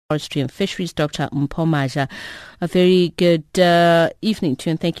Forestry and Fisheries, Dr. Mpho Maja. A very good evening to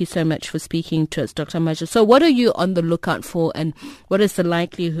you, and thank you so much for speaking to us, Dr. Maja. So what are you on the lookout for, and what is the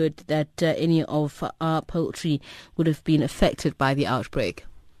likelihood that any of our poultry would have been affected by the outbreak?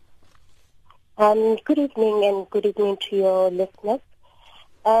 Good evening, and good evening to your listeners.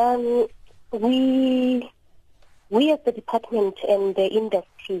 We as the department and the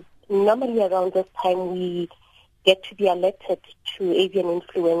industry, normally around this time we get to be alerted to avian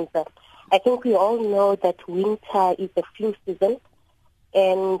influenza. I think we all know that winter is the flu season,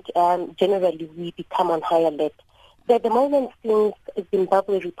 and generally we become on high alert. So at the moment, since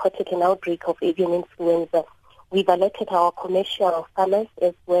Zimbabwe reported an outbreak of avian influenza, we've alerted our commercial farmers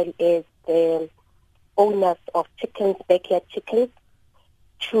as well as the owners of chickens, backyard chickens,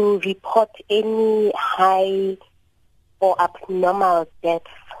 to report any high or abnormal deaths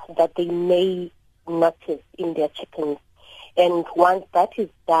that they may notice in their chickens. And once that is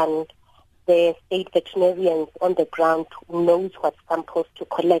done, the state veterinarians on the ground knows what samples to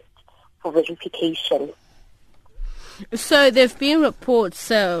collect for verification. So there have been reports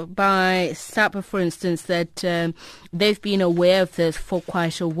by SAPA, for instance, that they've been aware of this for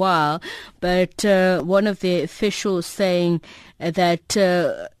quite a while, but one of the officials saying that,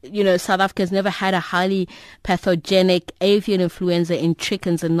 South Africa has never had a highly pathogenic avian influenza in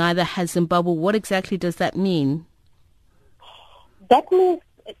chickens, and neither has Zimbabwe. What exactly does that mean? That means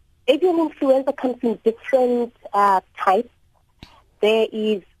avian influenza comes in different types. There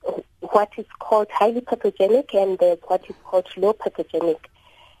is what is called highly pathogenic, and there's what is called low pathogenic.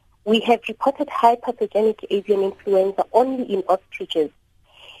 We have reported high pathogenic avian influenza only in ostriches,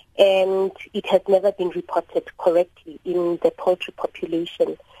 and it has never been reported correctly in the poultry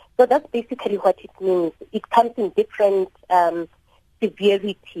population. So that's basically what it means. It comes in different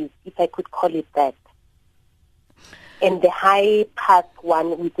severities, if I could call it that. And the high path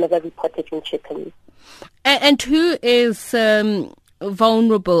one we've never reported in chickens. And who is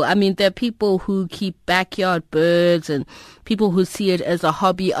vulnerable? I mean, there are people who keep backyard birds and people who see it as a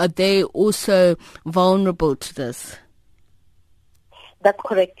hobby. Are they also vulnerable to this? That's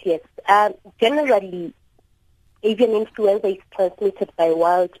correct, yes. Generally, avian influenza is transmitted by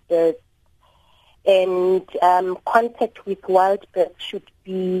wild birds, and contact with wild birds should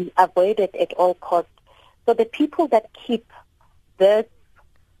be avoided at all costs. So the people that keep birds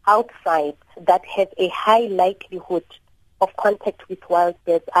outside that have a high likelihood of contact with wild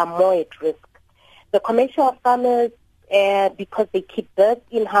birds are more at risk. The commercial farmers, because they keep birds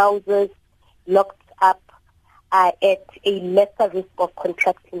in houses, locked up, are at a lesser risk of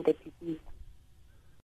contracting the disease.